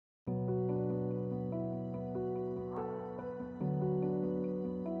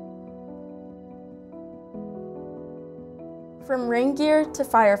From rain gear to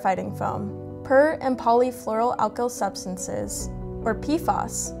firefighting foam, per- and polyfluoroalkyl substances, or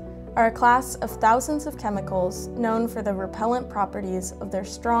PFAS, are a class of thousands of chemicals known for the repellent properties of their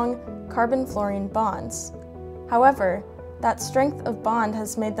strong carbon-fluorine bonds. However, that strength of bond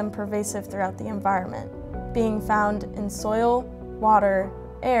has made them pervasive throughout the environment, being found in soil, water,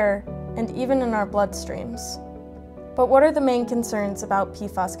 air, and even in our bloodstreams. But what are the main concerns about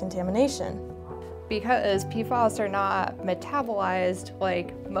PFAS contamination? Because PFAS are not metabolized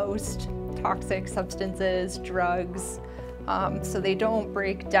like most toxic substances, drugs, so they don't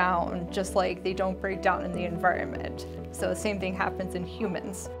break down just like they don't break down in the environment. So the same thing happens in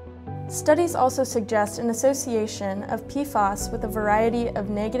humans. Studies also suggest an association of PFAS with a variety of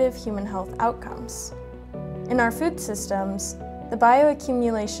negative human health outcomes. In our food systems, the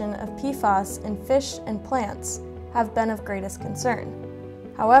bioaccumulation of PFAS in fish and plants have been of greatest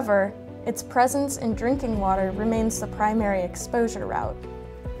concern. However, its presence in drinking water remains the primary exposure route.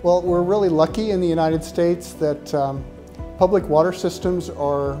 Well, we're really lucky in the United States that public water systems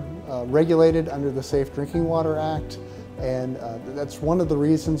are regulated under the Safe Drinking Water Act, and that's one of the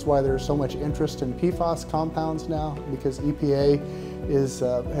reasons why there's so much interest in PFAS compounds now, because EPA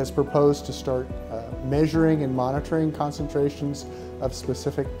has proposed to start measuring and monitoring concentrations of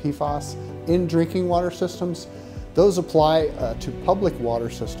specific PFAS in drinking water systems. Those apply to public water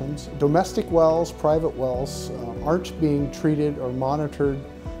systems. Domestic wells, private wells aren't being treated or monitored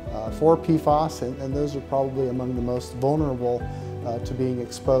for PFAS, and those are probably among the most vulnerable to being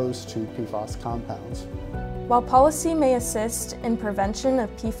exposed to PFAS compounds. While policy may assist in prevention of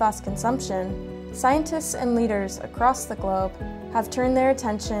PFAS consumption, scientists and leaders across the globe have turned their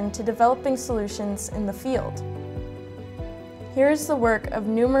attention to developing solutions in the field. Here is the work of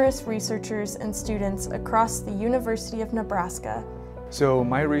numerous researchers and students across the University of Nebraska. So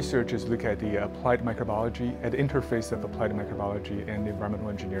my research is look at the applied microbiology, at the interface of applied microbiology and environmental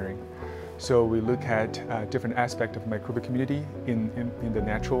engineering. So we look at different aspects of microbial community in the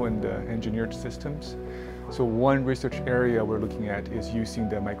natural and the engineered systems. So one research area we're looking at is using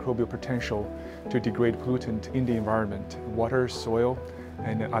the microbial potential to degrade pollutant in the environment, water, soil,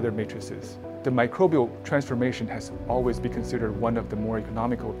 and other matrices. The microbial transformation has always been considered one of the more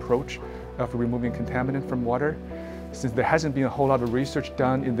economical approach of removing contaminant from water, since there hasn't been a whole lot of research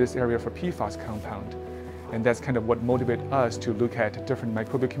done in this area for PFAS compound. And that's kind of what motivated us to look at different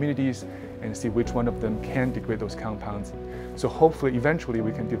microbial communities and see which one of them can degrade those compounds. So hopefully, eventually,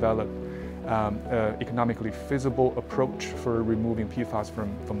 we can develop an economically feasible approach for removing PFAS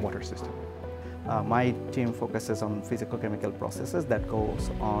from water system. My team focuses on physicochemical processes that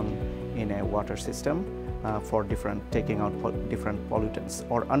goes on in a water system for taking out different pollutants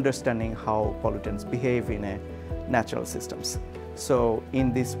or understanding how pollutants behave in a natural systems. So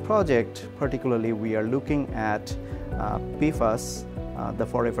in this project, particularly, we are looking at PFAS, the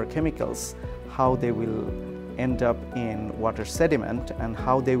forever chemicals, how they will end up in water sediment and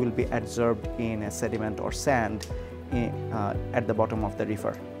how they will be absorbed in a sediment or sand at the bottom of the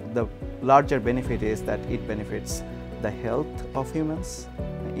river. The larger benefit is that it benefits the health of humans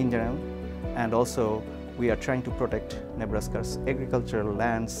in general, and also we are trying to protect Nebraska's agricultural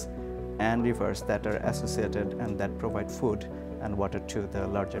lands and rivers that are associated and that provide food and water to the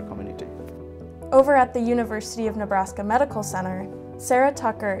larger community. Over at the University of Nebraska Medical Center, Sarah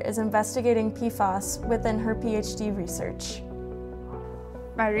Tucker is investigating PFAS within her PhD research.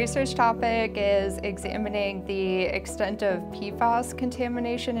 My research topic is examining the extent of PFAS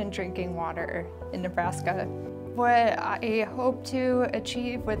contamination in drinking water in Nebraska. What I hope to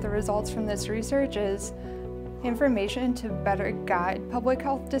achieve with the results from this research is information to better guide public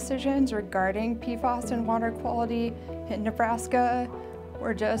health decisions regarding PFAS and water quality in Nebraska.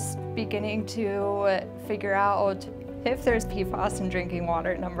 We're just beginning to figure out if there's PFAS in drinking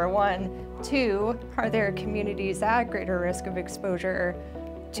water, number one. Two, are there communities at greater risk of exposure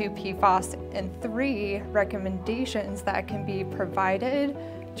to PFAS? And three, recommendations that can be provided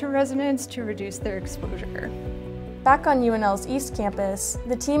to residents to reduce their exposure. Back on UNL's East Campus,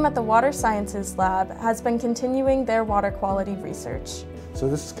 the team at the Water Sciences Lab has been continuing their water quality research. So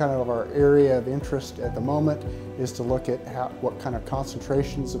this is kind of our area of interest at the moment, is to look at what kind of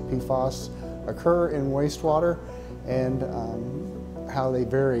concentrations of PFAS occur in wastewater and how they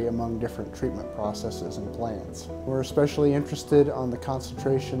vary among different treatment processes and plants. We're especially interested on the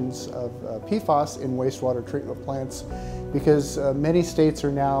concentrations of PFAS in wastewater treatment plants because many states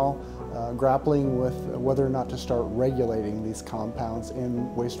are now grappling with whether or not to start regulating these compounds in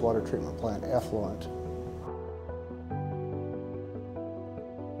wastewater treatment plant effluent.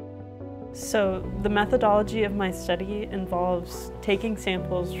 So the methodology of my study involves taking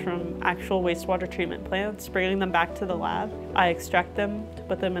samples from actual wastewater treatment plants, bringing them back to the lab. I extract them to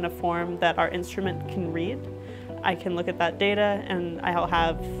put them in a form that our instrument can read. I can look at that data and I'll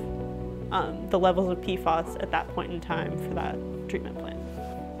have the levels of PFAS at that point in time for that treatment plant.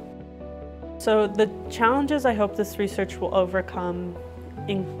 So the challenges I hope this research will overcome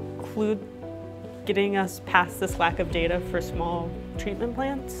include getting us past this lack of data for small treatment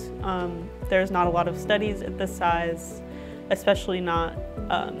plants. There's not a lot of studies at this size, especially not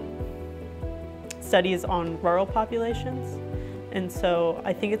studies on rural populations. And so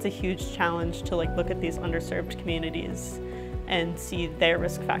I think it's a huge challenge to look at these underserved communities and see their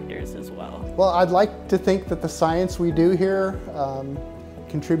risk factors as well. Well, I'd like to think that the science we do here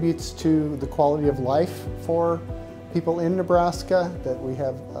contributes to the quality of life for people in Nebraska, that we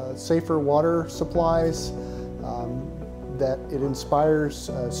have safer water supplies, that it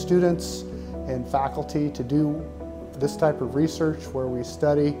inspires students and faculty to do this type of research where we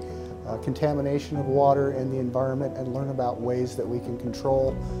study contamination of water in the environment and learn about ways that we can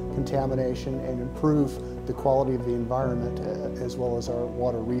control contamination and improve the quality of the environment as well as our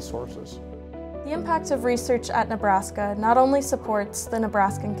water resources. The impact of research at Nebraska not only supports the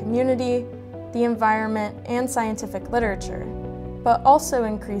Nebraskan community, the environment, and scientific literature, but also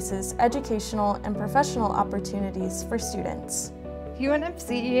increases educational and professional opportunities for students.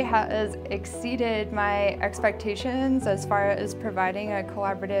 UNFC has exceeded my expectations as far as providing a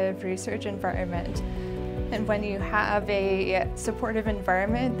collaborative research environment. And when you have a supportive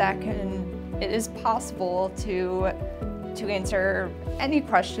environment, it is possible to answer any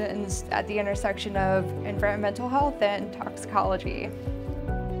questions at the intersection of environmental health and toxicology.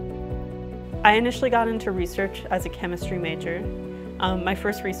 I initially got into research as a chemistry major. My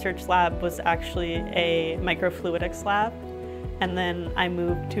first research lab was actually a microfluidics lab, and then I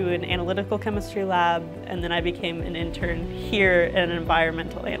moved to an analytical chemistry lab, and then I became an intern here in an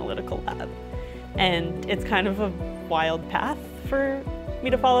environmental analytical lab. And it's kind of a wild path for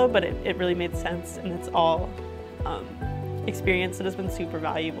me to follow, but it really made sense, and it's all experience that has been super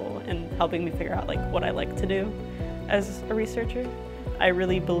valuable in helping me figure out what I like to do as a researcher. I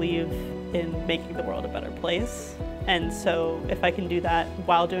really believe in making the world a better place, and so if I can do that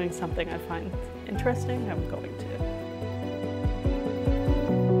while doing something I find interesting, I'm going to.